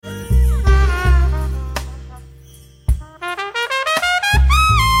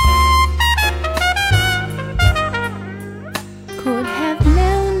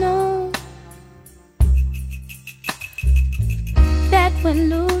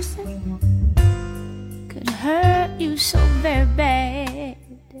truth could hurt you so very bad.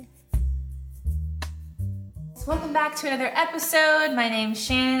 Welcome back to another episode. My name's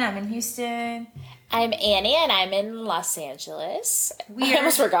Shannon. I'm in Houston. I'm Annie, and I'm in Los Angeles. I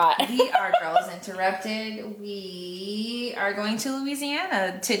almost forgot. We are Girls Interrupted. We are going to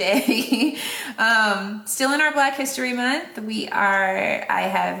Louisiana today. Still in our Black History Month. I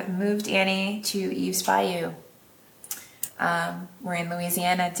have moved Annie to Eve's Bayou. We're in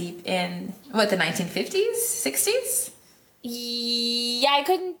Louisiana, deep in, the 1950s? 60s? Yeah, I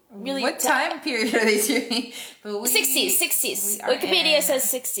couldn't really... What time period are they doing? 60s. Wikipedia says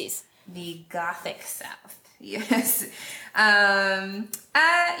 60s. The Gothic South. Yes. Yeah,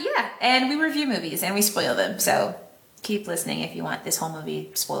 and we review movies and we spoil them, so keep listening if you want this whole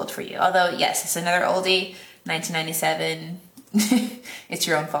movie spoiled for you. Although, yes, it's another oldie, 1997. It's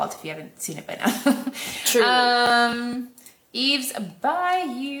your own fault if you haven't seen it by now. True. Eve's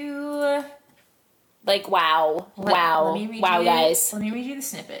Bayou. Like, wow, guys. Let me read you the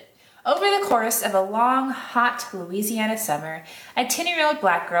snippet. Over the course of a long, hot Louisiana summer, a 10-year-old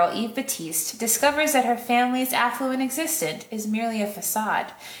black girl, Eve Batiste, discovers that her family's affluent existence is merely a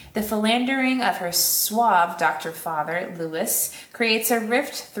facade. The philandering of her suave doctor father, Louis, creates a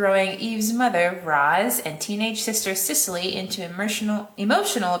rift, throwing Eve's mother, Roz, and teenage sister Cicely into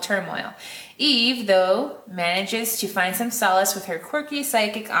emotional turmoil. Eve, though, manages to find some solace with her quirky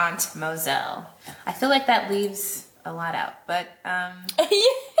psychic aunt, Moselle. I feel like that leaves a lot out, but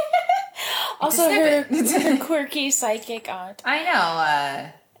also her quirky psychic aunt.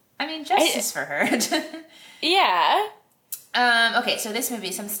 I know. Justice for her. Yeah. Okay, so this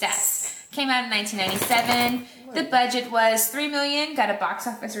movie, some stats. Came out in 1997. The budget was $3 million. Got a box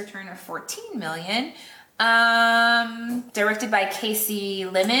office return of $14 million. Directed by Casey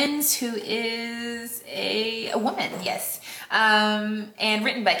Lemons, who is a woman, yes. And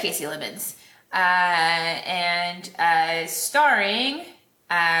written by Casey Lemons. And starring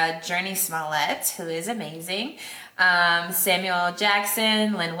Jurnee Smollett, who is amazing. Samuel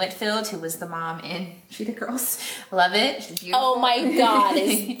Jackson, Lynn Whitfield, who was the mom in Cheetah Girls. Love it. She's beautiful. Oh my God,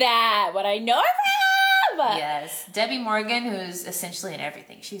 is that what I know her from? Yes. Debbie Morgan, who's essentially in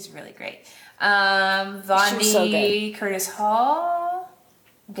everything. She's really great. Vondi so good. Curtis Hall.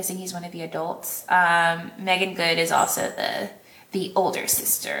 I'm guessing he's one of the adults. Megan Good is also the older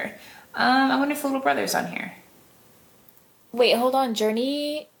sister. I wonder if the little brother's on here. Wait, hold on.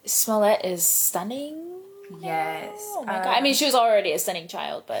 Jurnee Smollett is stunning? Yes. Oh my God. I mean, she was already a stunning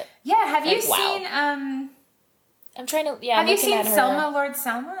child, but... Yeah, have you wow. seen... I'm trying to... Yeah, have you seen Selma, Lord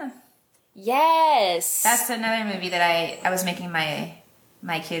Selma? Yes. That's another movie that I was making my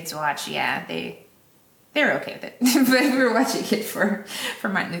kids watch. Yeah, they're okay with it. But we were watching it for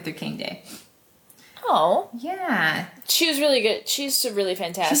Martin Luther King Day. Oh. Yeah. She was really good. She's a really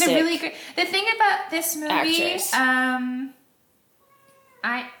fantastic... She's a really great... The thing about this movie... Actress.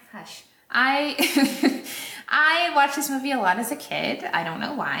 I watched this movie a lot as a kid. I don't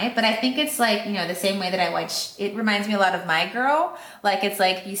know why, but I think it's like, the same way that I watch, it reminds me a lot of My Girl. Like, it's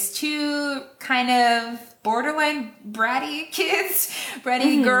like these two kind of borderline bratty kids,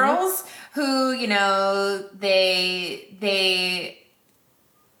 bratty girls who,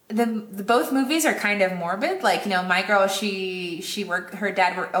 the both movies are kind of morbid. Like, My Girl, her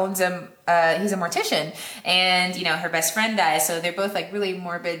dad owns he's a mortician, and, her best friend dies. So they're both like really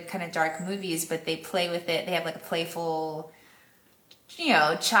morbid, kind of dark movies, but they play with it. They have like a playful,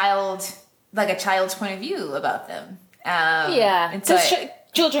 child's point of view about them. Yeah. And so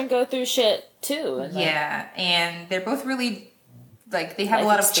children go through shit too. And they're both really, like, they have a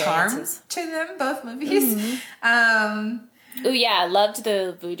Life lot of charm to them, both movies. Oh yeah, I loved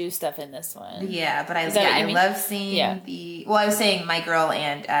the voodoo stuff in this one. Yeah, but I love seeing I was saying My Girl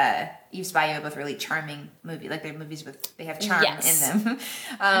and Eve's Bayou are both really charming movies. Like, they're movies they have charm in them.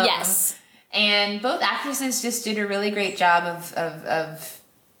 Yes. And both actresses just did a really great job of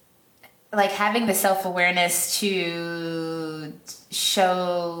like having the self-awareness to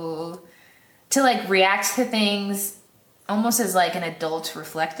like react to things almost as like an adult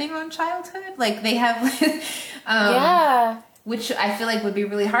reflecting on childhood. Like, they have which I feel like would be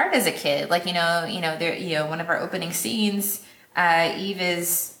really hard as a kid. Like, one of our opening scenes, Eve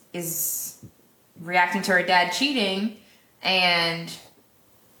is reacting to her dad cheating, and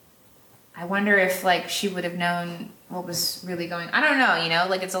I wonder if, like, she would have known what was really going on. I don't know,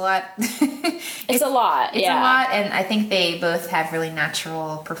 like, it's a lot. It's a lot, It's a lot, and I think they both have really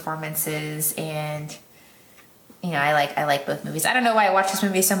natural performances, and, I like both movies. I don't know why I watched this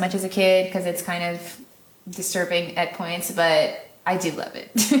movie so much as a kid, because it's kind of disturbing at points, but I do love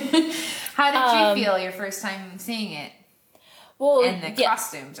it. How did you feel your first time seeing it? Well, and the yeah.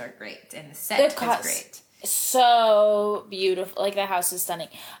 costumes are great, and the set is great. So beautiful. Like, the house is stunning.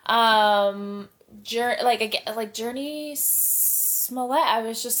 Journey Smollett, I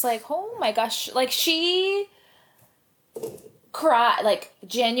was just like, oh my gosh. Like, she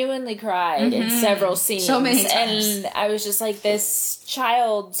genuinely cried in several scenes. So many times. And I was just like, this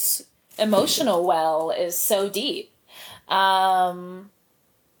child's emotional well is so deep.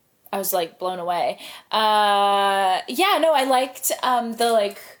 I was like blown away. I liked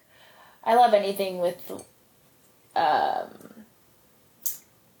I love anything with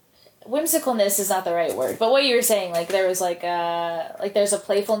whimsicalness is not the right word, but what you were saying, like, there was there's a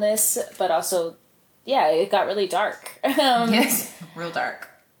playfulness, but also, yeah, it got really dark. Yes, real dark.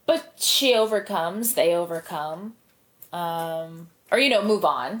 But they overcome, move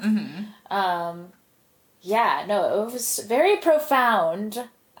on. It was very profound,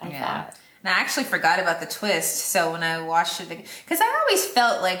 I thought. And I actually forgot about the twist, so when I watched it, because I always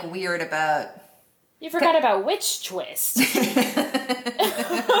felt like weird about... You forgot about which twist?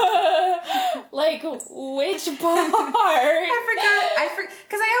 Like, which part? I forgot,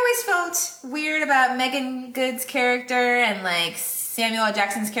 because I always felt weird about Megan Good's character and, like, Samuel L.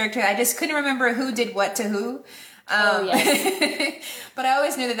 Jackson's character. I just couldn't remember who did what to who. Yes. But I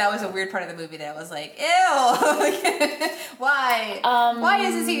always knew that was a weird part of the movie that I was like, ew, why? Why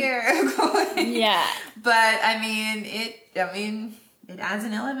is this here? Yeah. But it adds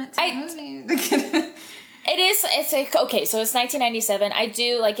an element to the movie. It's like, okay, so it's 1997. I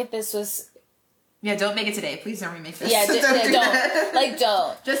do, like, if this was... Yeah, don't make it today. Please don't remake this. Yeah, don't.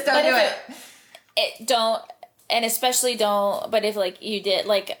 Just don't do it. Don't. And especially don't, but if, like, you did,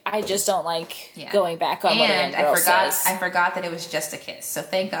 like, I just don't like going back on what a girl says. I forgot that it was just a kiss. So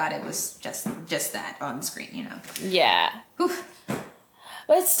thank God it was just that on screen, you know. Yeah. Whew.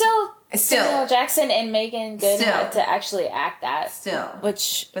 But it's still Samuel Jackson and Megan Good had to actually act that. But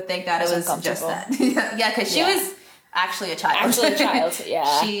thank God it was just that. Yeah, because she was actually a child.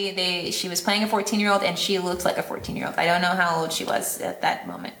 Yeah. She was playing a 14-year-old, and she looked like a 14-year-old. I don't know how old she was at that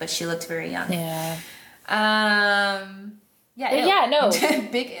moment, but she looked very young. Yeah.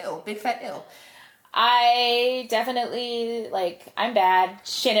 Big fat ill. I definitely, like, I'm bad.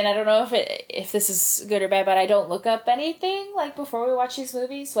 Shannon, I don't know if this is good or bad, but I don't look up anything, like, before we watch these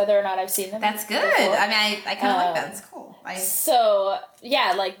movies, whether or not I've seen them. That's good. Before. I mean, I kind of like that. It's cool. So,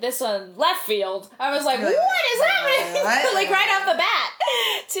 yeah, like, this one, left field. I was like, what is happening? Like, right off the bat,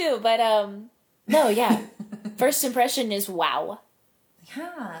 too. But, no, yeah. First impression is wow.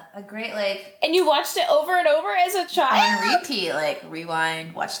 Yeah, a great, like... And you watched it over and over as a child? On repeat, like,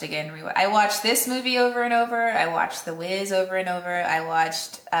 rewind, watched again, rewind. I watched this movie over and over. I watched The Wiz over and over. I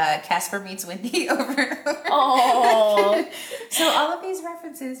watched Casper Meets Wendy over and over. Oh. So all of these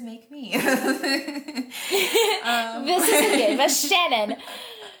references make me. This isn't good, but Shannon...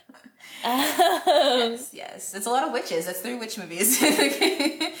 Yes. It's a lot of witches. That's 3 witch movies. Ooh,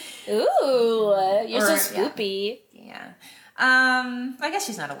 you're so spoopy. Yeah. I guess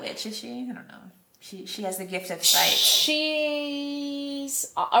she's not a witch, is she? I don't know. She has the gift of sight.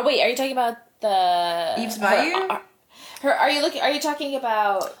 She's... wait, are you talking about the... Eve's Bayou? Are you talking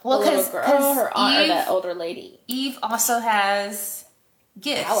about the little girl, her aunt, or the older lady? Eve also has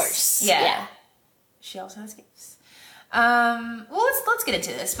gifts. Powers. Yeah. She also has gifts. Well, let's get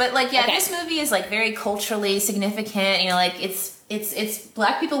into this. But, like, This movie is, like, very culturally significant. You know, like, it's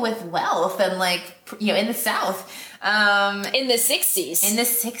Black people with wealth and, like, you know, in the South. In the 60s. In the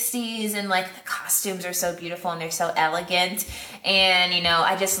 60s, and, like, the costumes are so beautiful and they're so elegant. And, you know,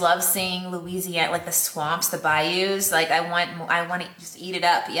 I just love seeing Louisiana, like, the swamps, the bayous. Like, I want to just eat it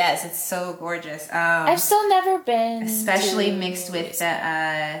up. Yes, it's so gorgeous. I've still never been. Especially mixed with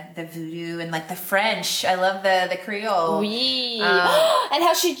the voodoo and, like, the French. I love the Creole. Oui. And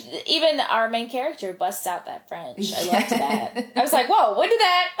how even our main character busts out that French. I loved that. I was like, whoa, when did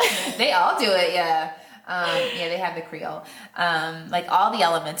that? They all do it, yeah. They have the Creole. Like, all the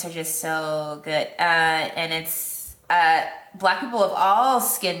elements are just so good. And it's Black people of all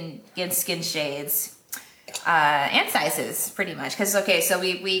skin shades and sizes, pretty much. Because, so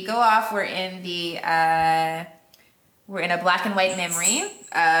we go off, we're in a black and white memory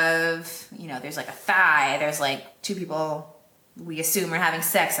of, you know, there's, like, a thigh, there's, like, 2 people we assume are having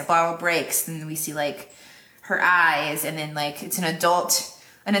sex, a bottle breaks, and we see, like, her eyes, and then, like, it's an adult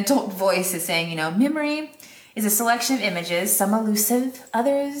voice is saying, you know, memory is a selection of images, some elusive,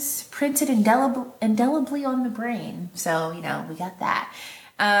 others printed indelibly on the brain. So, you know, we got that.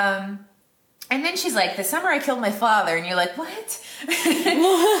 And then she's like, the summer I killed my father. And you're like, what? The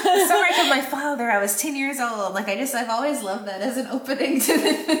summer I killed my father, I was 10 years old. Like, I've always loved that as an opening to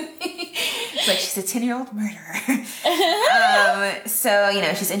the movie. It's like she's a 10-year-old murderer. So,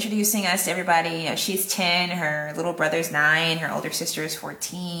 she's introducing us to everybody. She's 10, her little brother's 9, her older sister is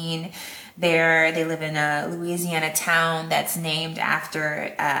 14. They live in a Louisiana town that's named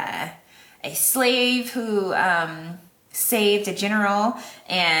after a slave who saved a general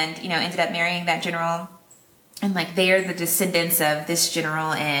and, ended up marrying that general. And, they're the descendants of this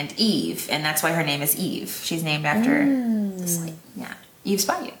general and Eve. And that's why her name is Eve. She's named after the slave. Yeah. Eve's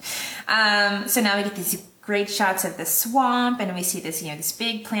Bayou. So now we get these great shots of the swamp. And we see this, this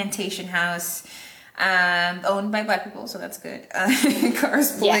big plantation house owned by Black people. So that's good.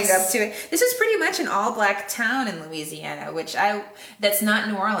 Cars pulling up to it. This is pretty much an all-Black town in Louisiana, that's not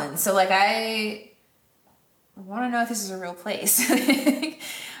New Orleans. So, I want to know if this is a real place.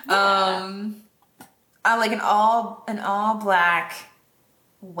 Like an all Black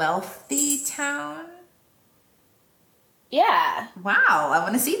wealthy town. Yeah. Wow, I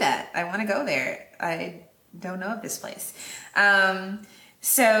want to see that. I want to go there. I don't know of this place.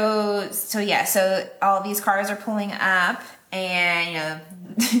 So all these cars are pulling up, and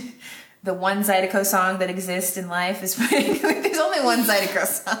the one Zydeco song that exists in life is there's only one Zydeco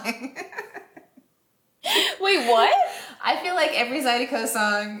song. Wait, what? I feel like every Zydeco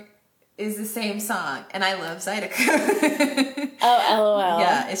song is the same song, and I love Zydeco. Oh, LOL.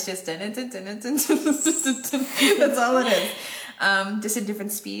 Yeah, it's just that's all it is. Just in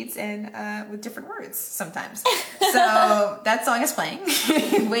different speeds and with different words sometimes. So that song is playing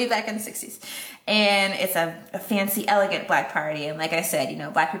way back in the 60s. And it's a fancy, elegant Black party. And like I said,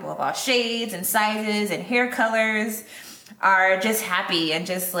 Black people of all shades and sizes and hair colors are just happy and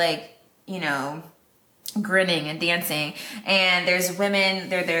just grinning and dancing. And there's women,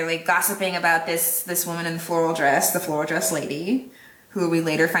 they're gossiping about this woman in the floral dress lady, who we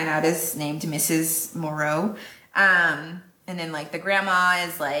later find out is named Mrs. Moreau. And then the grandma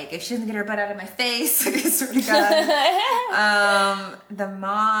is if she doesn't get her butt out of my face, I swear to God. The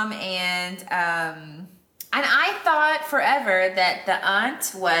mom and I thought forever that the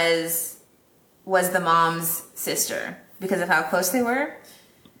aunt was the mom's sister because of how close they were.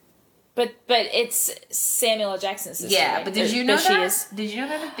 But it's Samuel L. Jackson's sister. Yeah, right? but did you know that? She is... Did you know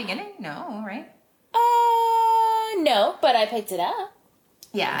that at the beginning? No, right? No, but I picked it up.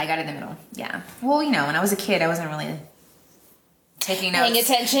 Yeah, I got it in the middle. Yeah. Well, when I was a kid, I wasn't really taking notes. Paying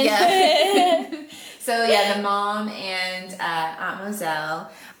attention. Yeah. So, yeah, the mom and Aunt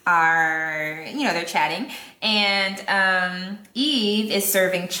Moselle are, they're chatting. And Eve is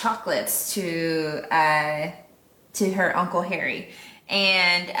serving chocolates to her Uncle Harry.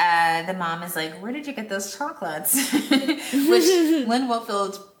 And the mom is like, where did you get those chocolates? Which Lynn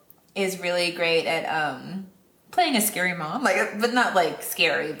Whitfield is really great at playing a scary mom. But not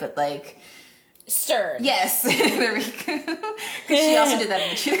scary, but stern. Yes. There we go. Because she also did that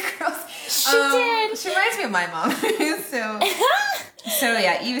in the Cheetah Girls. She did. She reminds me of my mom. So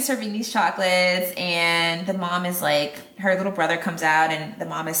yeah, Eve is serving these chocolates, and the mom is her little brother comes out, and the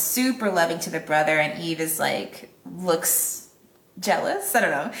mom is super loving to the brother, and Eve is looks jealous. I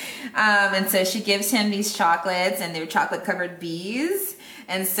don't know. And so she gives him these chocolates, and they're chocolate covered bees.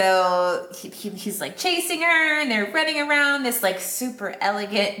 And so he's chasing her, and they're running around this super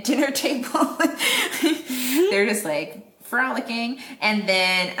elegant dinner table. They're just frolicking. And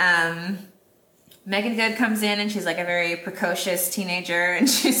then Megan Good comes in, and she's a very precocious teenager, and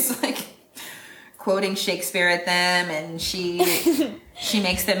she's quoting Shakespeare at them, and she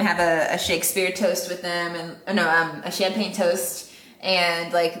makes them have a Shakespeare toast with them, and a champagne toast,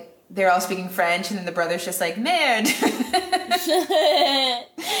 and they're all speaking French, and then the brother's just merde.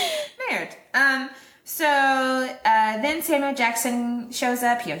 Merde. So then Samuel Jackson shows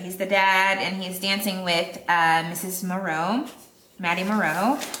up. He's the dad, and he's dancing with Mrs. Moreau, Maddie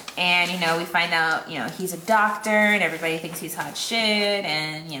Moreau. And, we find out, he's a doctor, and everybody thinks he's hot shit,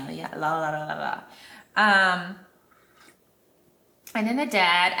 and, yeah, la la la la la. And then the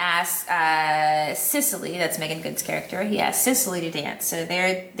dad asks Cicely, that's Megan Good's character, he asks Cicely to dance. So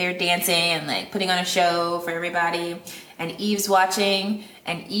they're dancing and putting on a show for everybody. And Eve's watching,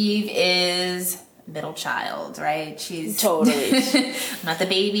 and Eve is middle child, right? She's totally. I'm not the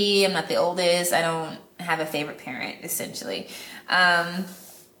baby, I'm not the oldest, I don't have a favorite parent, essentially.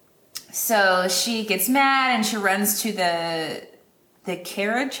 So she gets mad and she runs to the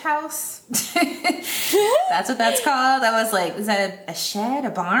carriage house. That's what that's called. I was is that a shed, a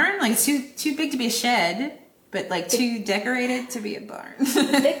barn? It's too big to be a shed, but too decorated to be a barn.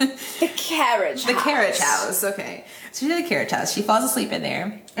 The carriage house. The carriage house, okay. So she's at the carriage house. She falls asleep in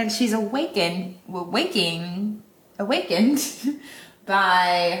there, and she's awakened by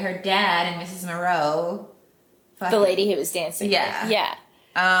her dad and Mrs. Moreau. The lady who was dancing. Yeah. Yeah.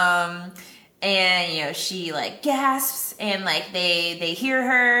 And, you know, she like gasps and like they hear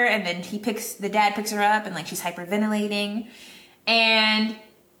her, and then the dad picks her up and like she's hyperventilating, and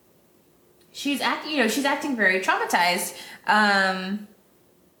she's acting very traumatized.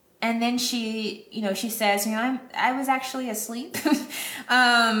 And then she says, you know, I was actually asleep.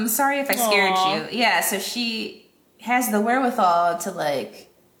 Sorry if I scared you. Yeah. So she has the wherewithal to like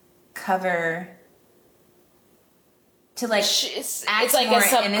cover, to like it's act like more a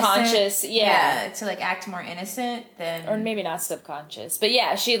subconscious, innocent. To like act more innocent than, or maybe not subconscious, but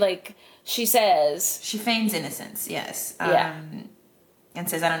yeah, she says she feigns innocence. Yes. Yeah. And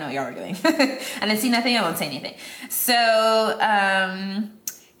says, I don't know what y'all are doing. I didn't see nothing. I won't say anything. So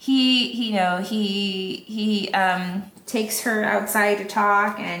he takes her outside to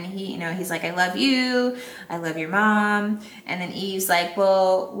talk, and he's like, I love you, I love your mom. And then Eve's like,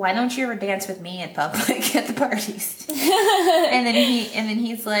 well, why don't you ever dance with me in public at the parties? and then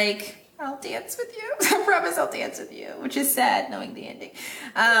he's like, I'll dance with you. I promise I'll dance with you, which is sad knowing the ending.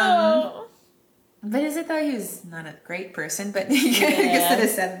 But is it though? He was not a great person, but I guess it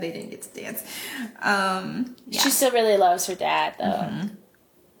is sad that they didn't get to dance. She still really loves her dad, though. Mm-hmm.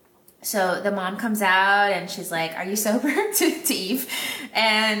 So the mom comes out and she's like, are you sober? to Eve.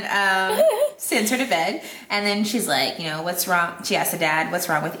 And sends her to bed. And then she's like, you know, what's wrong? She asks the dad, what's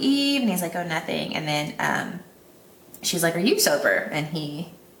wrong with Eve? And he's like, oh, nothing. And then she's like, are you sober? And he's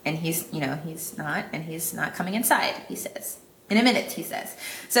not. And he's not coming inside, he says. In a minute, he says.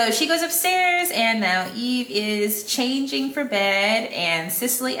 So she goes upstairs, and now Eve is changing for bed, and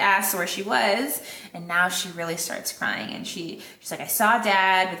Cicely asks where she was, and now she really starts crying. And she's like, I saw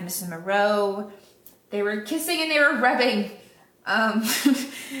Dad with Mrs. Moreau. They were kissing and they were rubbing. And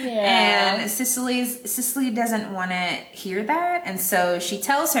Cicely doesn't want to hear that, and so she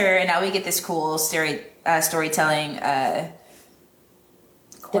tells her, and now we get this cool storytelling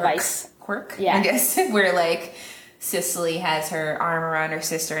quirk, yeah, I guess, where like Cicely has her arm around her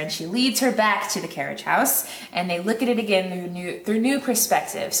sister and she leads her back to the carriage house, and they look at it again through new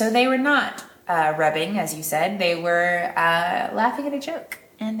perspective. So they were not rubbing, as you said. They were laughing at a joke,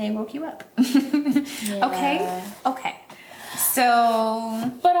 and they woke you up. Okay.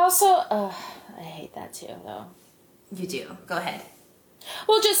 So, but also, I hate that too, though. You do. Go ahead.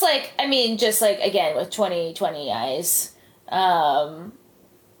 Well, just like again with 2020 eyes,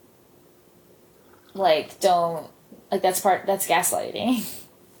 that's gaslighting.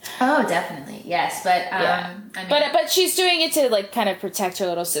 Oh, definitely. Yes, but I mean, but she's doing it to like kind of protect her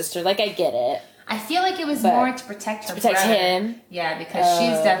little sister. Like, I get it. I feel like it was more to protect her brother. Him. Yeah, because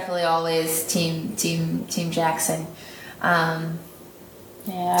she's definitely always team Jackson.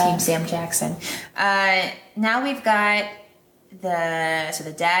 Team Sam Jackson. Now we've got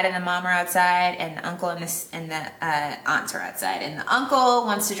the dad and the mom are outside, and the uncle and the aunts are outside, and the uncle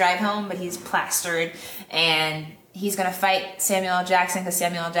wants to drive home, but he's plastered, and he's gonna fight Samuel L. Jackson because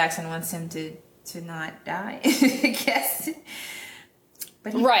Samuel L. Jackson wants him to not die, I guess.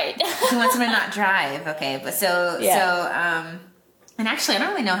 But he wants him to not drive. Okay, but and actually I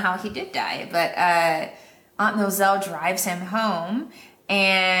don't really know how he did die, but Aunt Moselle drives him home,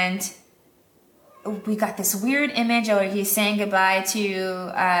 and we got this weird image where he's saying goodbye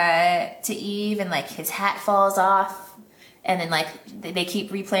to Eve, and like his hat falls off, and then like they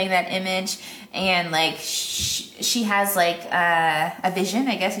keep replaying that image, and like she has like a vision,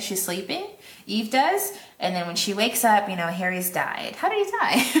 I guess, as she's sleeping. Eve does, and then when she wakes up, Harry's died. How did he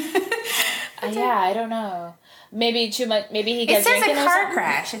die? I don't know. Maybe too much. Maybe he got drinking. It says a car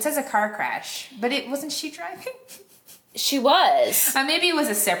crash. It says a car crash, but it wasn't she driving. She was. Maybe it was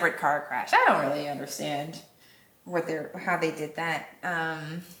a separate car crash. I don't really understand how they did that.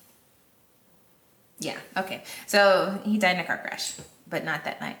 Yeah. Okay. So he died in a car crash, but not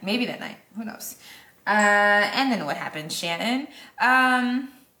that night. Maybe that night. Who knows? And then what happened, Shannon? And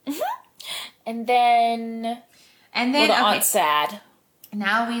then the aunt's sad.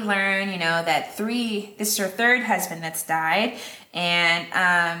 Now we learn, that this is her third husband that's died,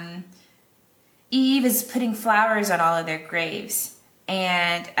 and Eve is putting flowers on all of their graves.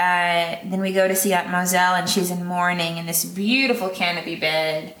 And then we go to see Aunt Moselle, and she's in mourning in this beautiful canopy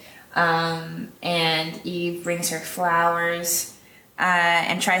bed. And Eve brings her flowers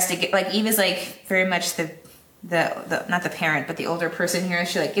and tries to get, Eve is very much the not the parent, but the older person here.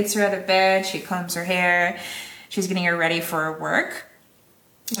 She gets her out of bed, she combs her hair, she's getting her ready for work.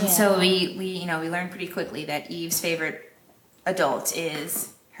 And so we learn pretty quickly that Eve's favorite adult is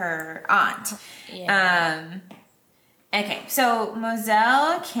her aunt. Yeah. Okay, so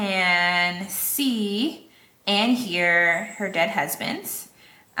Moselle can see and hear her dead husbands.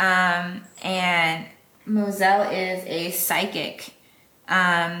 And Moselle is a psychic.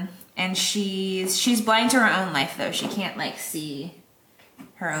 And she's blind to her own life, though. She can't, like, see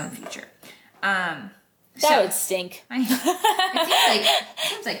her own future. That would stink. It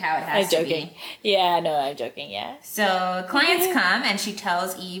seems like how it has to joking. be. Yeah, no, I'm joking, yeah. So clients come and she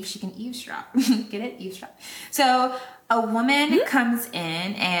tells Eve she can eavesdrop. Get it? Eavesdrop. So a woman comes in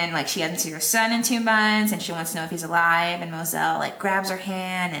and like she hasn't seen her son in 2 months and she wants to know if he's alive. And Moselle like grabs her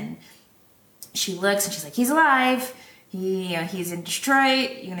hand and she looks and she's like, he's alive. He's in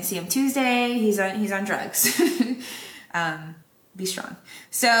Detroit. You're gonna see him Tuesday. He's on drugs. Be strong.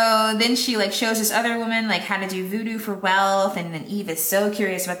 So then she like shows this other woman like how to do voodoo for wealth, and then Eve is so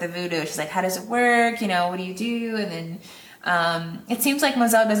curious about the voodoo. She's like, how does it work? You know, what do you do? And then it seems like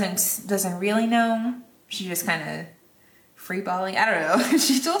Moselle doesn't really know. She just kind of freeballing. I don't know.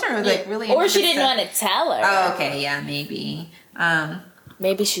 She told her like really, or she didn't want to tell her. Oh, okay, yeah, maybe.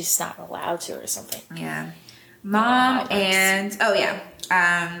 Maybe she's not allowed to or something. Yeah, mom and the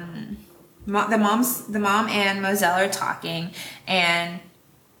mom and Moselle are talking, and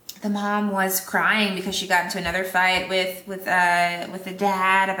the mom was crying because she got into another fight with the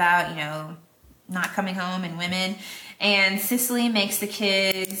dad about, you know, not coming home and women. And Cicely makes the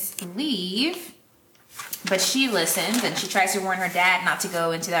kids leave, but she listens and she tries to warn her dad not to go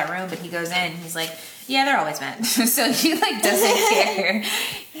into that room, but he goes in and he's like, yeah, they're always mad. So he like doesn't care.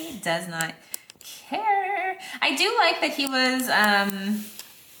 He does not care. I do like that he was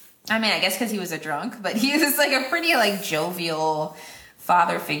I mean, I guess because he was a drunk, but he was like a pretty like jovial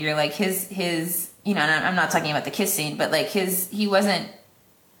father figure. Like his, you know, and I'm not talking about the kiss scene, but like he wasn't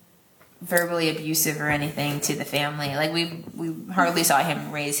verbally abusive or anything to the family. Like we hardly saw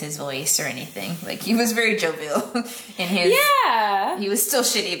him raise his voice or anything. Like he was very jovial in his. Yeah. He was still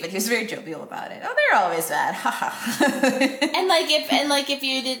shitty, but he was very jovial about it. Oh, they're always bad. and if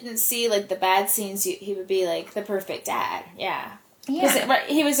you didn't see like the bad scenes, he would be like the perfect dad. Yeah. Yeah,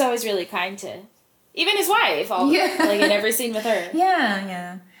 he was always really kind to even his wife. Like in every scene with her.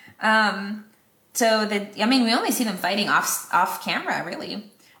 Yeah. So we only see them fighting off camera.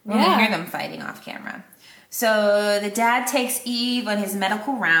 Really, we only hear them fighting off camera. So the dad takes Eve on his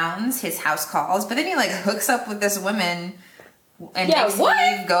medical rounds, his house calls, but then he like hooks up with this woman and makes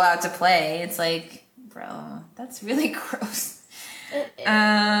Eve go out to play. It's like, bro, that's really gross.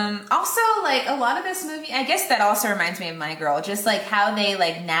 Also, like, a lot of this movie, I guess that also reminds me of My Girl, just, like, how they,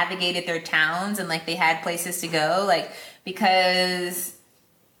 like, navigated their towns and, like, they had places to go, like, because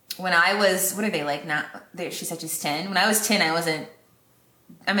when I was, what are they, like, not, she said she's 10. When I was 10, I wasn't,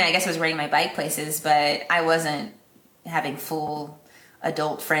 I mean, I guess I was riding my bike places, but I wasn't having full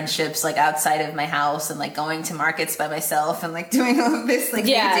adult friendships, like, outside of my house and, like, going to markets by myself and, like, doing all of this, like,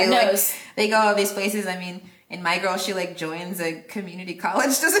 they do. Like, they go all these places, I mean... In My Girl, she like joins a community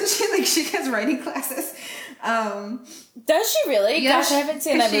college, doesn't she? Like she has writing classes. Does she really? Yeah, gosh, I haven't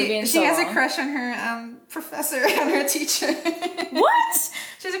seen that movie in so long. She has a crush on her professor and her teacher. What?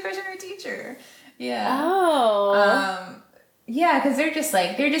 She has a crush on her teacher. Yeah. Oh. Yeah, because they're just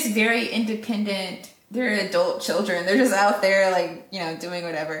very independent. They're adult children. They're just out there like, you know, doing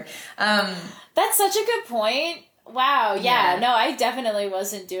whatever. That's such a good point. Wow, yeah. No, I definitely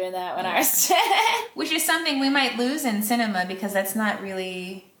wasn't doing that when I was 10. Which is something we might lose in cinema because that's not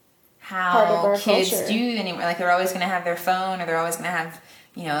really how kids do anymore. Like, they're always going to have their phone or they're always going to have,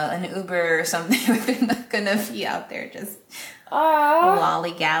 you know, an Uber or something. They're not going to be out there just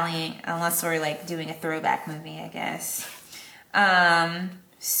lollygallying unless we're, like, doing a throwback movie, I guess.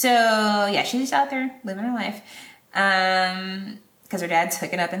 So, yeah, she's out there living her life because her dad's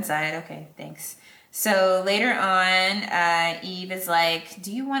hooking up inside. Okay, thanks. So later on, Eve is like,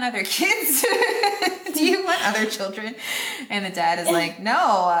 do you want other kids? Do you want other children? And the dad is like,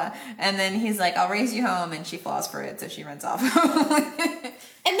 no. And then he's like, I'll raise you home. And she falls for it, so she runs off. And then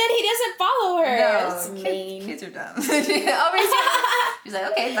he doesn't follow her. No, it's mean. Kids are dumb. I'll raise you home. She's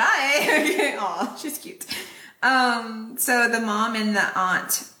like, okay, bye. Aw, she's cute. So the mom and the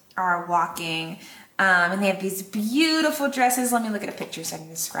aunt are walking. And they have these beautiful dresses. Let me look at a picture so I can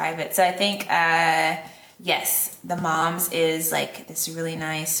describe it. So I think, yes, the mom's is like this really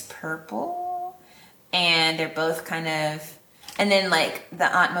nice purple. And they're both kind of, and then like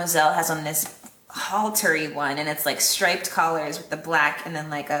the Aunt Moselle has on this haltery one. And it's like striped collars with the black and then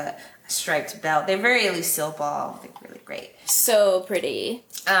like a striped belt. They're very Lucille Ball. They're really great. So pretty.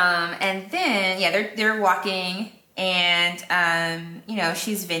 And then, yeah, they're walking and, you know,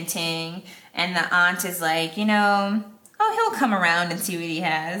 she's venting. And the aunt is like, you know, oh, he'll come around and see what he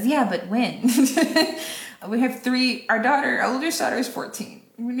has. Yeah, but when? We have our oldest daughter is 14.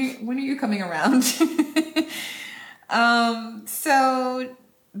 When are you coming around? So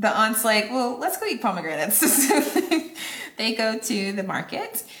the aunt's like, well, let's go eat pomegranates. They go to the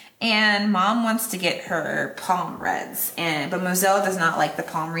market And Mom wants to get her palm reads, but Moselle does not like the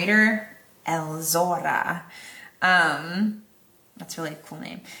palm reader, Elzora. That's really a cool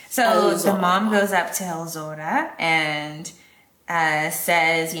name. So Elzora. the mom goes up to Elzora and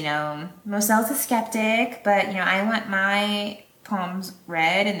says, Moselle's a skeptic, but, I want my palms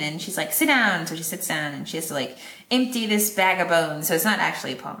read. And then she's like, sit down. So she sits down and she has to like empty this bag of bones. So it's not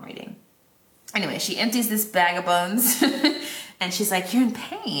actually palm reading. Anyway, she empties this bag of bones and she's like, you're in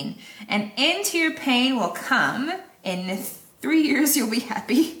pain. And into your pain will come. In 3 years, you'll be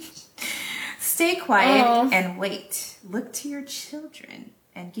happy. Stay quiet and wait. Look to your children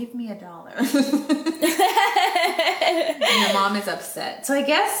and give me $1. And the mom is upset. So I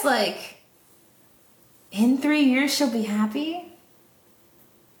guess, like, in 3 years, she'll be happy?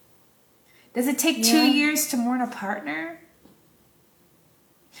 Does it take 2 years to mourn a partner?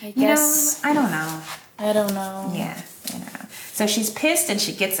 I guess. I don't know. I don't know. Yeah, I don't know. So she's pissed and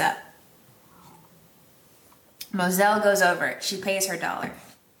she gets up. Moselle goes over. She pays her $1.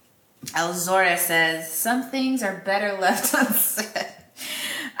 Elzora says, some things are better left unsaid.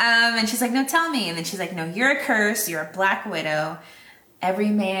 And she's like, no, tell me. And then she's like, no, you're a curse. You're a black widow. Every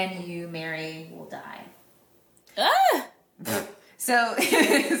man you marry will die. Ah! So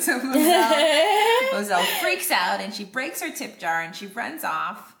Moselle freaks out and she breaks her tip jar and she runs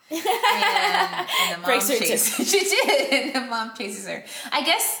off. And the mom Breaks her chases. She did. And the mom chases her. I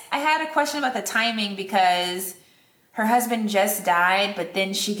guess I had a question about the timing because her husband just died, but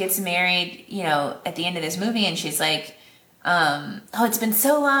then she gets married, at the end of this movie, and she's like, it's been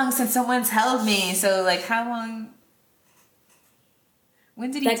so long since someone's held me. So, like, how long?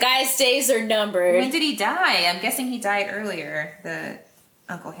 When did he? That guy's days are numbered. When did he die? I'm guessing he died earlier. The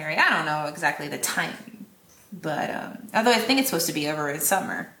Uncle Harry. I don't know exactly the timing, but although I think it's supposed to be over in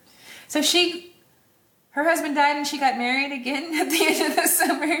summer. So her husband died, and she got married again at the end of the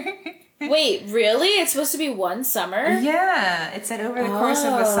summer. Wait, really? It's supposed to be one summer? Yeah, it said over the course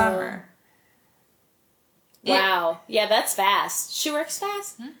of a summer. Wow. Yeah, that's fast. She works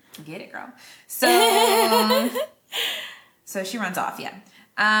fast. Get it, girl. So, so she runs off, yeah.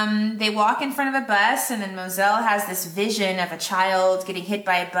 They walk in front of a bus, and then Moselle has this vision of a child getting hit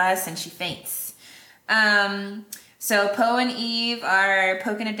by a bus, and she faints. So Poe and Eve are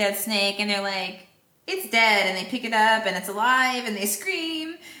poking a dead snake, and they're like, it's dead, and they pick it up, and it's alive, and they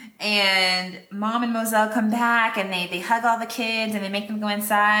scream. And Mom and Moselle come back and they hug all the kids and they make them go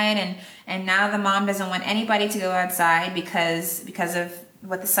inside. And now the mom doesn't want anybody to go outside because of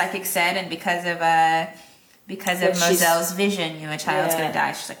what the psychic said and because of Moselle's vision, a child's going to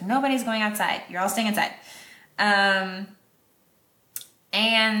die. She's like, nobody's going outside. You're all staying inside.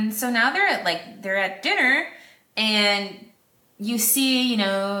 And so now they're at dinner and you see,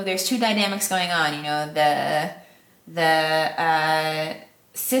 there's two dynamics going on.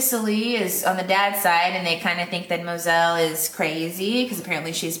 Cicely is on the dad's side, and they kind of think that Moselle is crazy because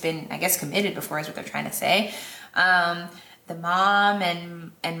apparently she's been, I guess, committed before is what they're trying to say. The mom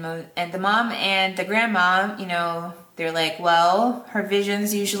and the mom and the grandma, they're like, well, her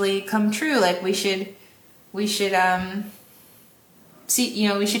visions usually come true. Like we should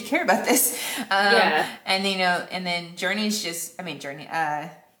see, we should care about this. And and then Eve is just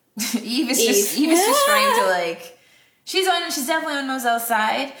trying to like. She's definitely on Moselle's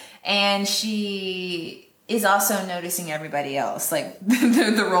side, and she is also noticing everybody else, like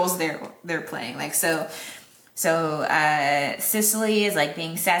the roles they're playing. Like so Cicely is like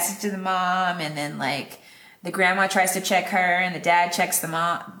being sassy to the mom, and then like the grandma tries to check her, and the dad checks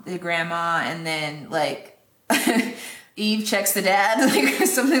the grandma, and then like Eve checks the dad, like or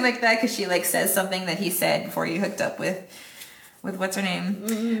something like that, because she like says something that he said before he hooked up with what's her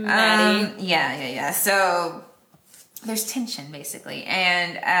name, Maddie. Yeah. So. There's tension, basically.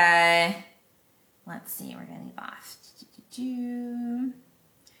 And, let's see, we're going to leave off.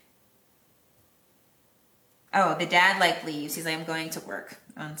 Oh, the dad, leaves. He's like, I'm going to work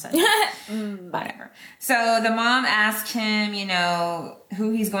on Sunday. Whatever. So the mom asked him,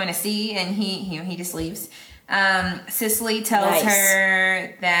 who he's going to see, and he just leaves. Cicely tells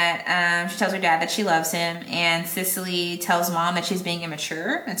her that, she tells her dad that she loves him, and Cicely tells Mom that she's being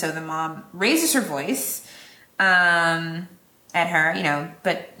immature, and so the mom raises her voice at her,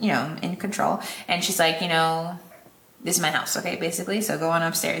 but, in control. And she's like, this is my house, okay, basically. So go on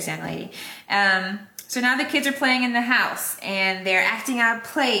upstairs, young lady. So now the kids are playing in the house and they're acting out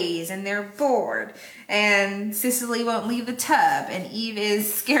plays and they're bored. And Cicely won't leave the tub and Eve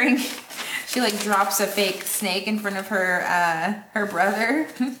is scaring, she drops a fake snake in front of her brother.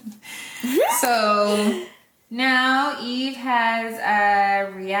 So now Eve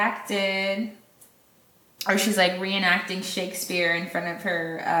has reacted or she's like reenacting Shakespeare in front of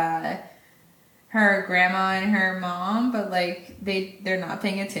her grandma and her mom, but like they're not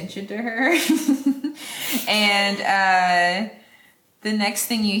paying attention to her. And the next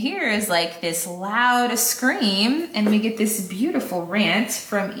thing you hear is like this loud scream, and we get this beautiful rant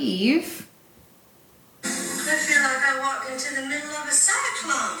from Eve. I feel like I walked into the middle of a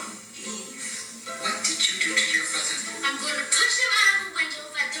cyclone. Eve, what did you do to your brother? I'm going to push him out of the window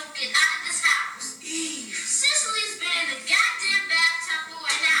if I don't get out of this house. Eve. Cicely's been in the goddamn bathtub for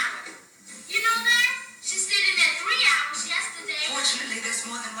an hour. You know that? She stayed in there 3 hours yesterday. Fortunately, there's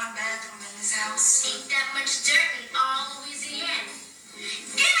more than one bathroom in this house. Ain't that much dirt in all Louisiana.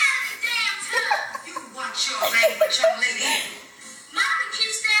 Get out of the damn tub! You watch your language, young lady. Mommy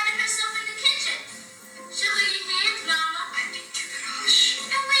keeps stabbing herself in the kitchen. Sugar your hands, Mama. I need you to hush.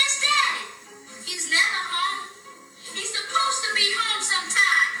 And where's Daddy? He's never home. He's supposed to be home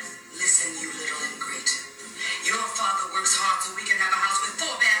sometimes. Listen, you little ingrate. Your father works hard so we can have a house with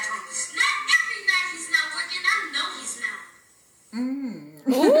 4 bathrooms. Not every night he's not working. I know he's not.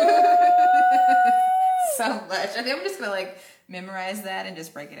 So much. I think I'm just gonna like memorize that and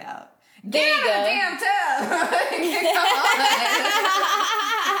just break it out. There you Get out of the damn tub!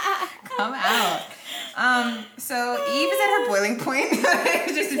 Come out. So Eve is at her boiling point.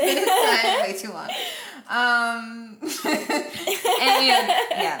 It's just been inside way too long. And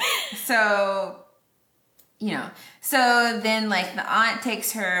yeah. So, so then like the aunt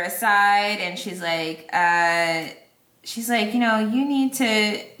takes her aside and she's like, you need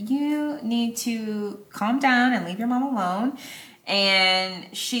to calm down and leave your mom alone. And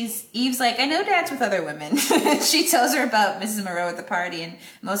Eve's like, I know Dad's with other women. She tells her about Mrs. Moreau at the party, and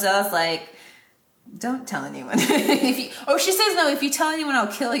Mozelle's like, don't tell anyone. She says, no, if you tell anyone, I'll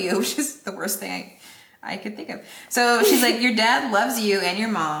kill you, which is the worst thing I could think of. So she's like, your dad loves you and your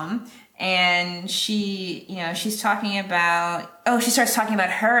mom. And she starts talking about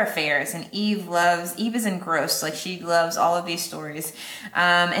her affairs, and Eve is engrossed. Like, she loves all of these stories.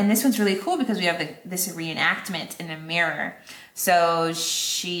 And this one's really cool because we have this reenactment in a mirror. So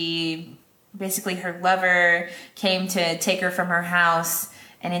her lover came to take her from her house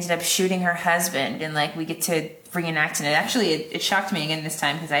and ended up shooting her husband. And like, we get to reenact it. Actually, it shocked me again this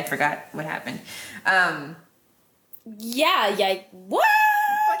time because I forgot what happened. What?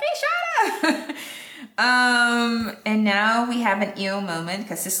 Okay, shut up. And now we have an EO moment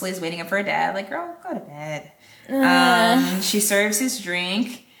because Cicely's waiting up for her dad. Like, girl, go to bed. She serves his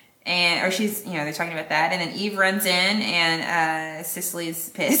drink, they're talking about that. And then Eve runs in, and Cicely's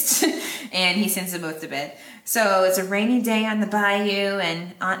pissed, and he sends them both to bed. So it's a rainy day on the bayou,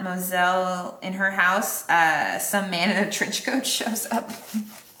 and Aunt Moselle in her house. Some man in a trench coat shows up.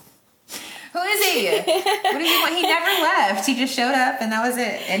 Who is he? What does he want? He never left. He just showed up, and that was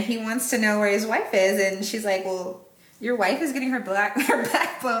it. And he wants to know where his wife is. And she's like, well, your wife is getting her back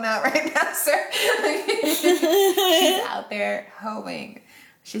blown out right now, sir. She's out there hoeing.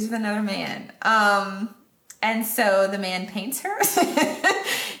 She's with another man. And so the man paints her.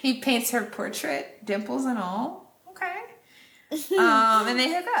 He paints her portrait, dimples and all. Okay. And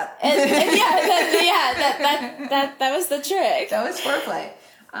they hook up. That was the trick. That was foreplay.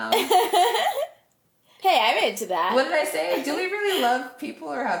 Hey, I'm into that. What did I say? Do we really love people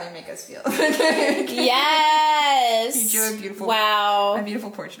or how they make us feel? Yes. You drew a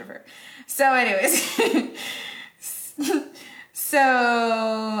beautiful portrait of her. So anyways,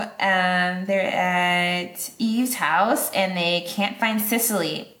 they're at Eve's house and they can't find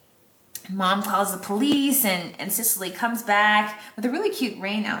Cicely. Mom calls the police and Cicely comes back with a really cute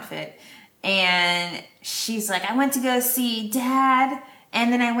rain outfit. And she's like, I went to go see Dad.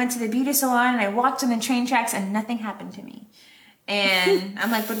 And then I went to the beauty salon and I walked on the train tracks and nothing happened to me. And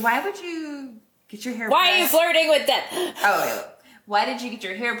I'm like, but why would you get your hair pressed? Why are you flirting with them? Why did you get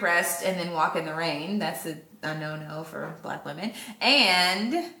your hair pressed and then walk in the rain? That's a no-no for Black women.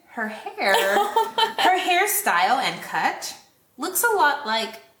 And her hairstyle and cut looks a lot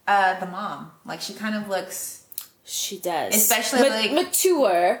like the mom. Like, she kind of looks... She does. Especially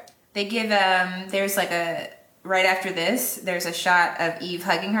mature. They give, there's like right after this, there's a shot of Eve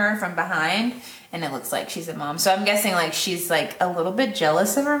hugging her from behind, and it looks like she's a mom. So I'm guessing like she's like a little bit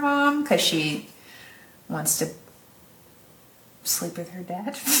jealous of her mom because she wants to sleep with her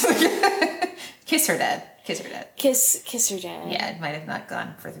dad. Kiss her dad. Kiss her dad. Kiss her dad. Yeah, it might have not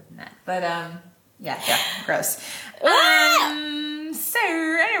gone further than that. But yeah, gross. So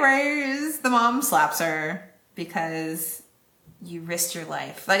anyways, the mom slaps her because you risked your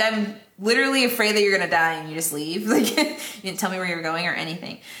life. Like, I'm literally afraid that you're gonna die and you just leave. Like, you didn't tell me where you were going or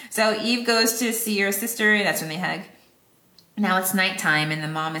anything. So Eve goes to see her sister, and that's when they hug. Now it's nighttime, and the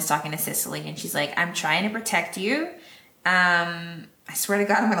mom is talking to Cicely, and she's like, I'm trying to protect you. I swear to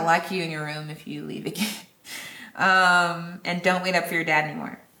God, I'm going to lock you in your room if you leave again. And don't wait up for your dad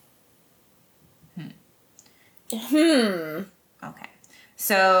anymore. Okay.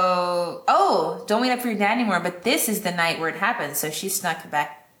 So, don't wait up for your dad anymore, but this is the night where it happens, so she snuck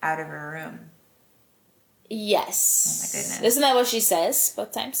back out of her room. Yes. Oh, my goodness. Isn't that what she says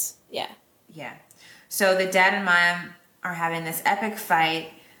both times? Yeah. Yeah. So the dad and mom are having this epic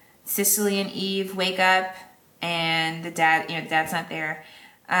fight. Cicely and Eve wake up, and the dad's not there.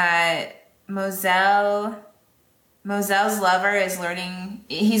 Mozelle's lover is learning.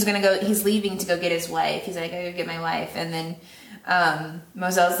 He's leaving to go get his wife. He's like, I gotta get my wife. And then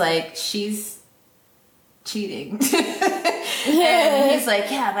Mozelle's like, she's cheating. And he's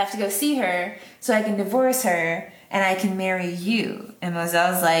like, yeah, but I have to go see her so I can divorce her and I can marry you. And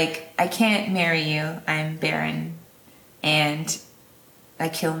Mozelle's like, I can't marry you. I'm barren and I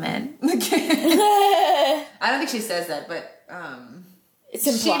kill men. I don't think she says that, but it's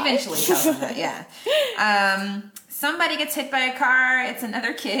implied. She eventually tells him that, yeah. Somebody gets hit by a car. It's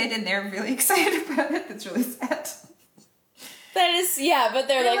another kid, and they're really excited about it. That's really sad. That is, yeah, but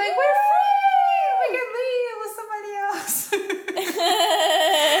they're like, we're free. We can leave with somebody else.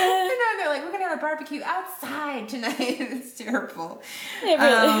 They're like, we're gonna have a barbecue outside tonight. It's terrible. It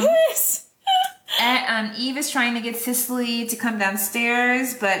really is. And Eve is trying to get Cicely to come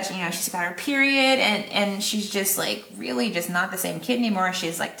downstairs, but she's got her period, and she's just like really just not the same kid anymore.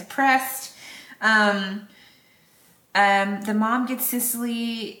 She's like depressed. The mom gets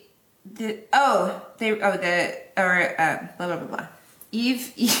Cicely. Blah blah blah. Eve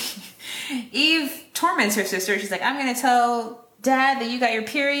torments her sister. She's like, I'm gonna tell Dad that you got your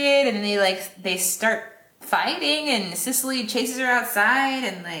period, and then they start fighting, and Cicely chases her outside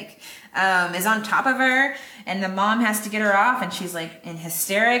and is on top of her, and the mom has to get her off, and she's like in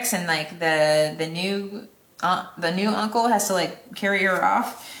hysterics, and like the new uncle has to like carry her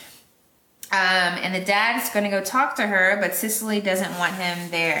off. And the dad is going to go talk to her, but Cicely doesn't want him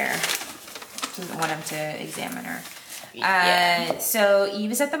there. Doesn't want him to examine her. Yeah. So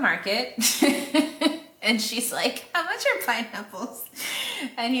Eve is at the market, and she's like, how much are pineapples?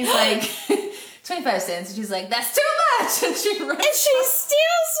 And he's like, 25 cents. And she's like, that's too much. And she runs. And she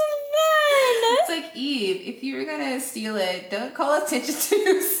steals one. It's like, Eve, if you were going to steal it, don't call attention to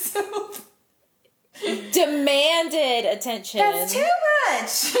yourself. Demanded attention. That's too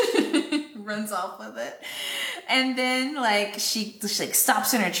much. Runs off with it. And then she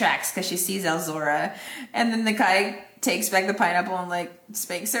stops in her tracks because she sees Elzora. And then the guy takes back the pineapple and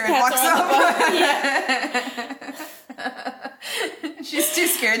spanks her and walks off. Yeah. She's too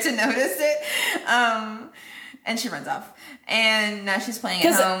scared to notice it. And she runs off. And now she's playing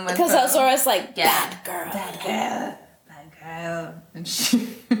at home with because Elzora's like, bad girl. And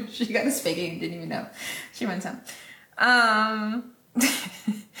she got a spanking and didn't even know. She runs home.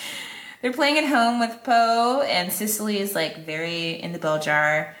 They're playing at home with Poe, and Cicely is very in the bell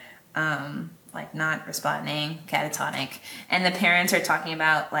jar, not responding, catatonic. And the parents are talking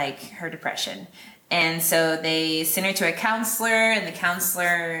about her depression. And so they send her to a counselor, and the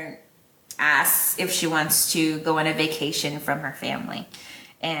counselor asks if she wants to go on a vacation from her family.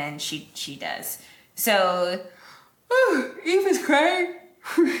 And she does. So Eve is crying.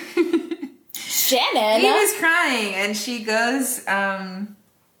 Shannon. Eve is crying, and she goes,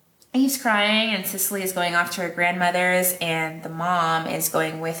 Eve's crying, and Cicely is going off to her grandmother's, and the mom is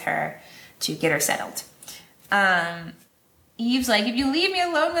going with her to get her settled. Eve's like, if you leave me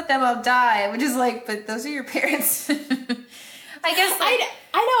alone with them, I'll die. Which is but those are your parents. I guess. I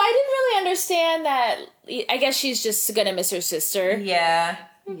know, I didn't really understand that. I guess she's just gonna miss her sister. Yeah.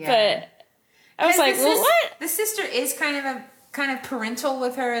 But I was like, what? The sister is kind of parental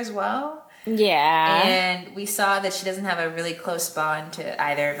with her as well. Yeah. And we saw that she doesn't have a really close bond to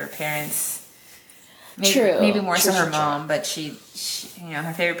either of her parents. Maybe more so her mom, but she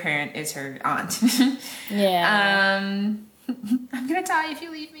her favorite parent is her aunt. Yeah. I'm gonna die if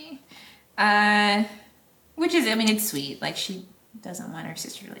you leave me. Which is, it's sweet. She doesn't want her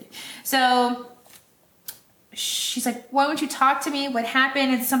sister to leave. So she's like, why won't you talk to me? What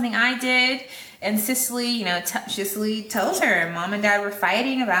happened? It's something I did. And Cicely, Cicely tells her, Mom and Dad were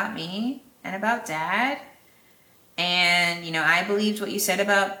fighting about me and about Dad. And, I believed what you said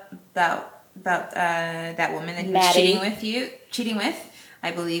about that woman that he was cheating with.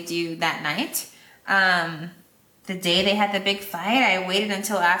 I believed you that night. The day they had the big fight, I waited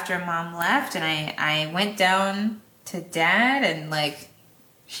until after Mom left, and I went down to Dad, and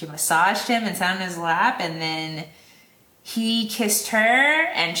she massaged him and sat on his lap, and then he kissed her,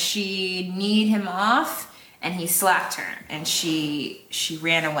 and she kneed him off, and he slapped her, and she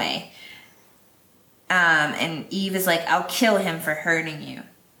ran away. And Eve is like, I'll kill him for hurting you.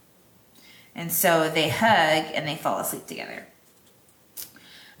 And so they hug and they fall asleep together.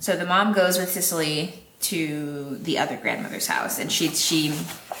 So the mom goes with Cicely to the other grandmother's house, and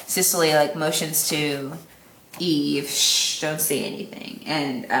Cicely like motions to Eve, shh, don't say anything.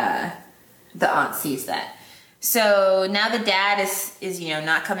 And the aunt sees that. So now the dad is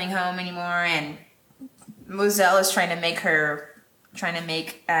not coming home anymore, and Moselle is trying to make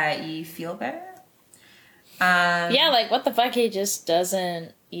Eve feel better. Yeah, like what the fuck? He just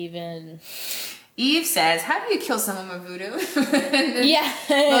doesn't even. Eve says, "How do you kill someone with voodoo?" Yeah.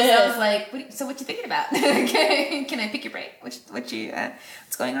 Moselle's like, what you thinking about? Can I pick your brain? What's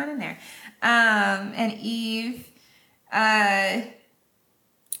going on in there? And Eve,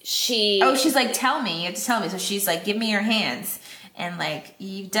 she's like, tell me. You have to tell me. So she's like, give me your hands. And like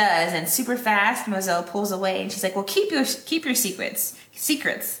Eve does, and super fast, Moselle pulls away, and she's like, well, keep your secrets.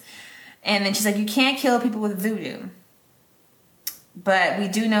 And then she's like, you can't kill people with voodoo. But we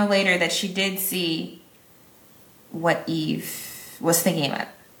do know later that she did see what Eve was thinking about.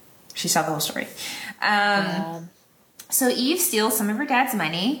 She saw the whole story. So Eve steals some of her dad's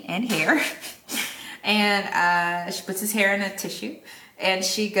money and hair. And she puts his hair in a tissue. And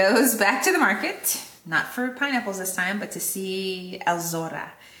she goes back to the market. Not for pineapples this time, but to see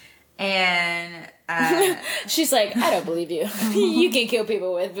Elzora. And she's like, I don't believe you. You can kill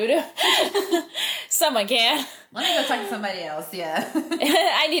people with voodoo. Someone can. Let me go talk to somebody else, yeah.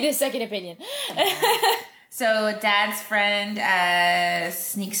 I need a second opinion. So Dad's friend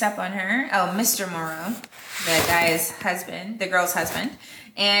sneaks up on her. Oh, Mr. Moreau, the girl's husband.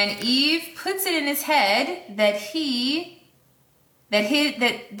 And Eve puts it in his head that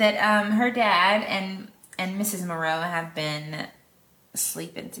her dad and Mrs. Moreau have been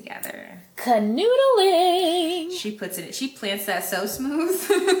sleeping together. Canoodling. She plants that so smooth.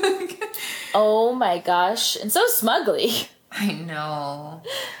 Oh my gosh. And so smugly. I know.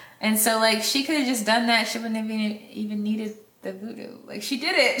 And so like she could have just done that. She wouldn't have even needed the voodoo. Like she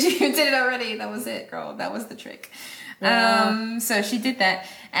did it. She did it already. That was it, girl. That was the trick. Yeah. So she did that.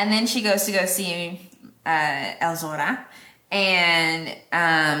 And then she goes to go see Elzora. And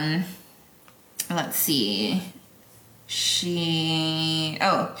let's see. She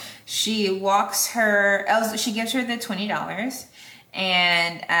walks her. She gives her the $20,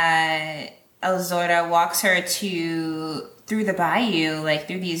 and Elzora walks her through the bayou, like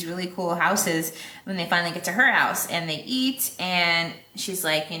through these really cool houses. When they finally get to her house, and they eat, and she's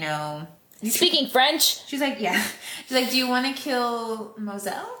like, speaking French. She's like, yeah. She's like, do you want to kill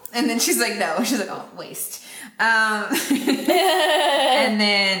Moselle? And then she's like, no. She's like, oh, waste. And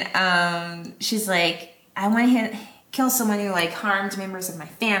then she's like, I want to kill someone who like harmed members of my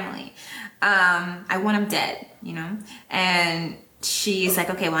family. I want them dead, And she's like,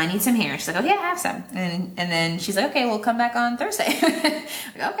 okay, well, I need some hair. She's like, okay, I have some. And then she's like, okay, we'll come back on Thursday.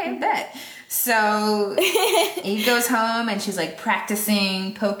 Like, okay, bet. So Eve goes home and she's like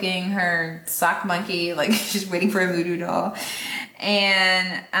practicing poking her sock monkey, like she's waiting for a voodoo doll.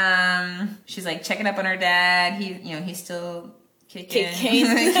 And she's like checking up on her dad. He's still kicking.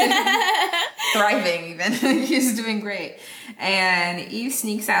 Thriving even. He's doing great. And Eve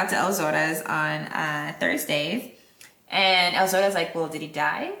sneaks out to Elzora's on Thursdays. And Elzora's like, well, did he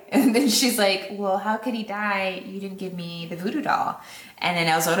die? And then she's like, well, how could he die? You didn't give me the voodoo doll. And then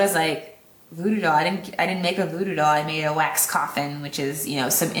Elzora's like, voodoo doll? I didn't make a voodoo doll. I made a wax coffin, which is,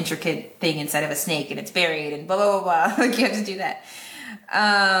 some intricate thing inside of a snake, and it's buried, and blah, blah, blah, blah. Like, you have to do that.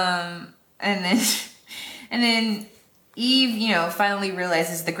 And then Eve, finally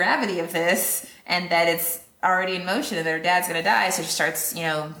realizes the gravity of this, and that it's already in motion, and that her dad's gonna die, so she starts,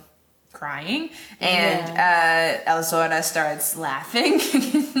 crying, and Elzora starts laughing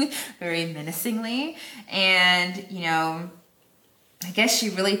very menacingly, and I guess she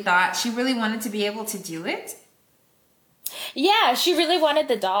really wanted to be able to do it. Yeah, she really wanted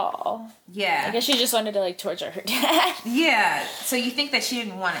the doll. Yeah, I guess she just wanted to like torture her dad. Yeah, so you think that she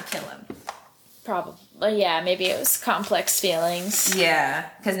didn't want to kill him? Probably. Yeah, maybe it was complex feelings. Yeah,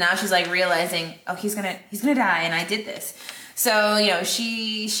 because now she's like realizing, oh, he's gonna die, and I did this. So,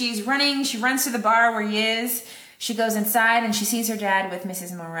 she's running. She runs to the bar where he is. She goes inside, and she sees her dad with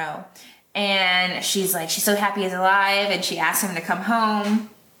Mrs. Moreau. And she's so happy he's alive, and she asks him to come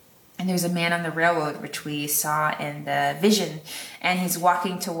home. And there's a man on the railroad, which we saw in the vision. And he's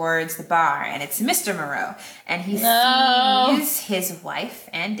walking towards the bar, and it's Mr. Moreau. And he sees his wife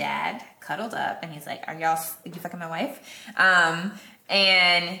and dad cuddled up, and he's like, are you fucking my wife?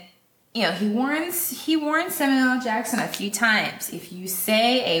 And... he warns Samuel L. Jackson a few times. If you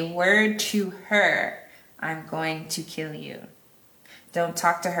say a word to her, I'm going to kill you. Don't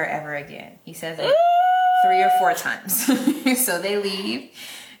talk to her ever again. He says it 3 or 4 times. So they leave.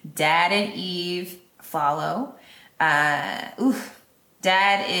 Dad and Eve follow. Dad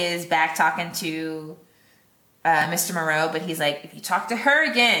is back talking to Mr. Moreau, but he's like, if you talk to her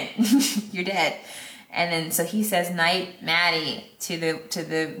again, you're dead. And then so he says, "Night, Maddie," to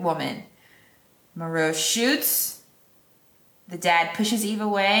the woman. Moreau shoots. The dad pushes Eve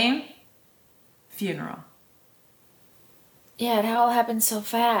away. Funeral. Yeah, it all happened so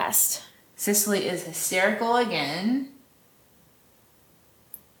fast. Cicely is hysterical again.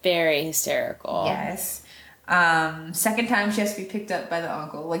 Very hysterical. Yes. Second time she has to be picked up by the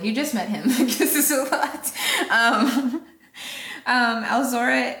uncle. Like, you just met him. This is a lot.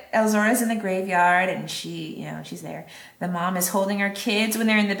 Elzora's in the graveyard, and she's there. The mom is holding her kids when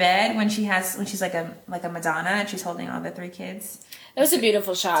they're in the bed, when she's like a Madonna, and she's holding all the 3 kids. It was a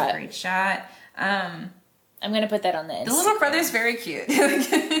beautiful shot. It's a great shot. I'm gonna put that on the Instagram. The little brother's very cute.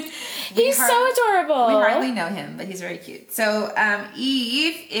 He's so adorable. We hardly know him, but he's very cute. So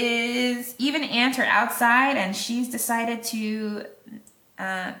Eve and Aunt are outside, and she's decided to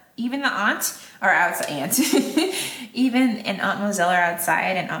even the aunt or outside aunt even and Aunt Moselle are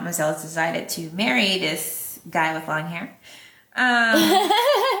outside, and Aunt Moselle has decided to marry this guy with long hair.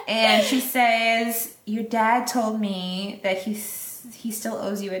 And she says, "Your dad told me that he still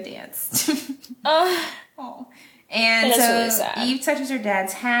owes you a dance." Oh. And so really sad. Eve touches her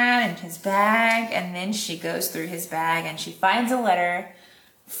dad's hat and his bag, and then she goes through his bag and she finds a letter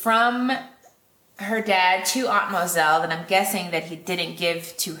from her dad to Aunt Moselle that I'm guessing that he didn't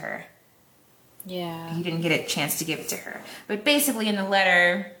give to her. Yeah. He didn't get a chance to give it to her. But basically in the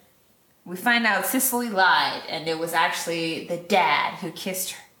letter, we find out Cicely lied, and it was actually the dad who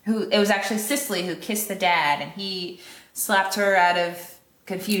kissed her. It was actually Cicely who kissed the dad, and he slapped her out of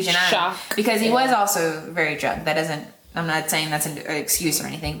confusion. Shock. Because he was also very drunk. I'm not saying that's an excuse or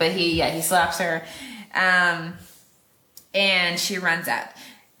anything, but he slaps her. And she runs out.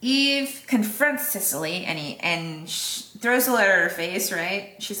 Eve confronts Cicely, and throws the letter at her face,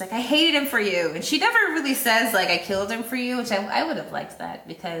 right? She's like, "I hated him for you." And she never really says, like, "I killed him for you," which I would have liked that,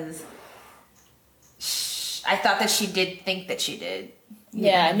 because I thought that she did think that she did.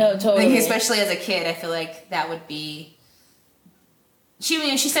 Yeah, no, totally. Like, especially as a kid, I feel like that would be...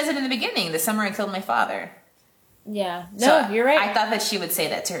 She says it in the beginning, "The summer I killed my father." Yeah. No, So you're right. I thought that she would say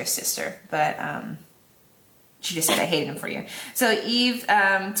that to her sister, but she just said, "I hated him for you." So Eve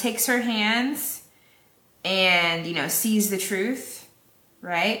takes her hands and, sees the truth,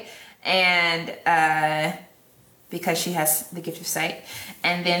 right? And because she has the gift of sight.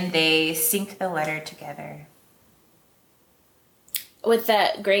 And then they sync the letter together. With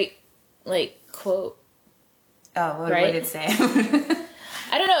that great, quote. Oh, what Right? did it say?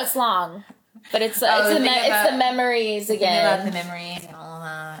 I don't know, it's long. But it's the it's thing about- the memories About the again. memories and all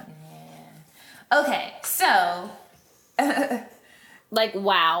that. Yeah. Okay, so...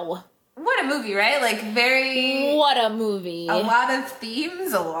 Wow. What a movie, right? Like, very... What a movie. A lot of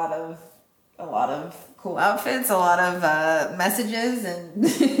themes, a lot of cool outfits, a lot of messages, and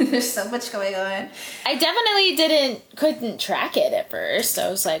there's so much going on. I definitely couldn't track it at first. I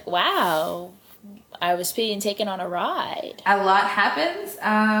was like, wow. I was being taken on a ride. A lot happens.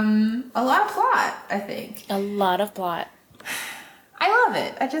 A lot of plot, I think. A lot of plot. I love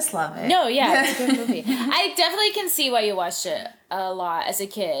it. I just love it. No, yeah, it's a good movie. I definitely can see why you watched it a lot as a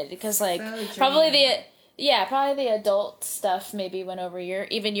kid, because probably the adult stuff maybe went over your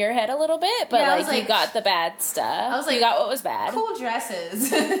head a little bit, but Yeah, I was you like- got the bad stuff. I was like, you got what was bad. Cool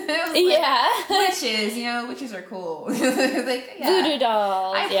dresses. It was like, Yeah. Witches, witches are cool. Like, yeah. Voodoo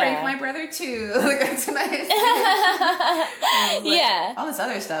dolls. I yeah. pranked my brother too. Like, that's nice. I was like, Yeah. all this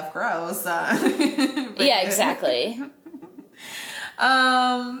other stuff, gross. Yeah, exactly.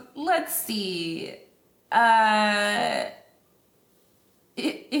 Let's see.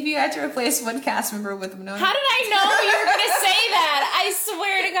 If you had to replace one cast member with Winona, How did I know you were going to say that? I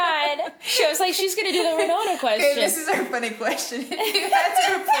swear to God. She was like, she's going to do the Winona question. Okay, this is our funny question. If you had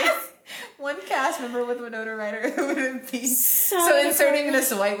to replace one cast member with Winona Ryder, who would it be? So inserting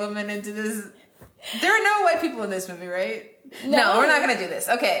this white woman into this. There are no white people in this movie, right? No, we're not going to do this.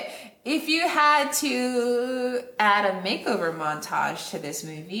 Okay. If you had to add a makeover montage to this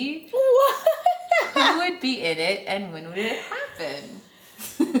movie, What? who would be in it and when would it happen?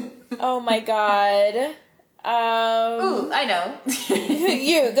 Oh my God. Ooh, I know.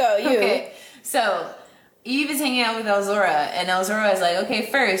 You go, you. Okay, so Eve is hanging out with Elzora, and Elzora is like, "Okay,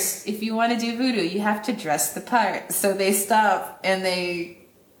 first, if you want to do voodoo, you have to dress the part." So they stop and they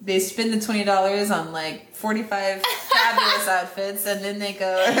spend the $20 on 45 fabulous outfits, and then they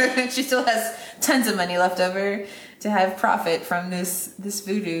go. She still has tons of money left over to have profit from this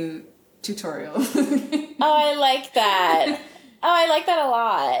voodoo tutorial. Oh, I like that. Oh, I like that a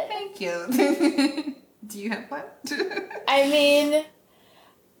lot. Thank you. Do you have one? I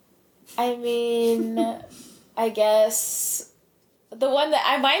mean, I guess the one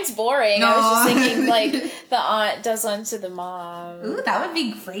that mine's boring. I was just thinking like the aunt does one to the mom. Ooh, that would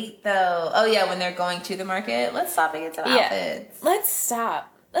be great though. Oh yeah, when they're going to the market, let's stop and get some outfits. Let's stop.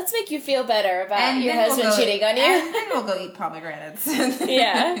 Let's make you feel better about And your then husband we'll go- cheating on you. And then we'll go eat pomegranates.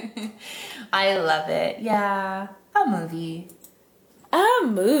 Yeah. I love it. Yeah, a movie. A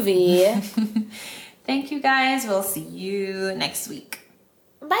movie. Thank you guys. We'll see you next week.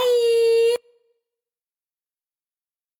 Bye.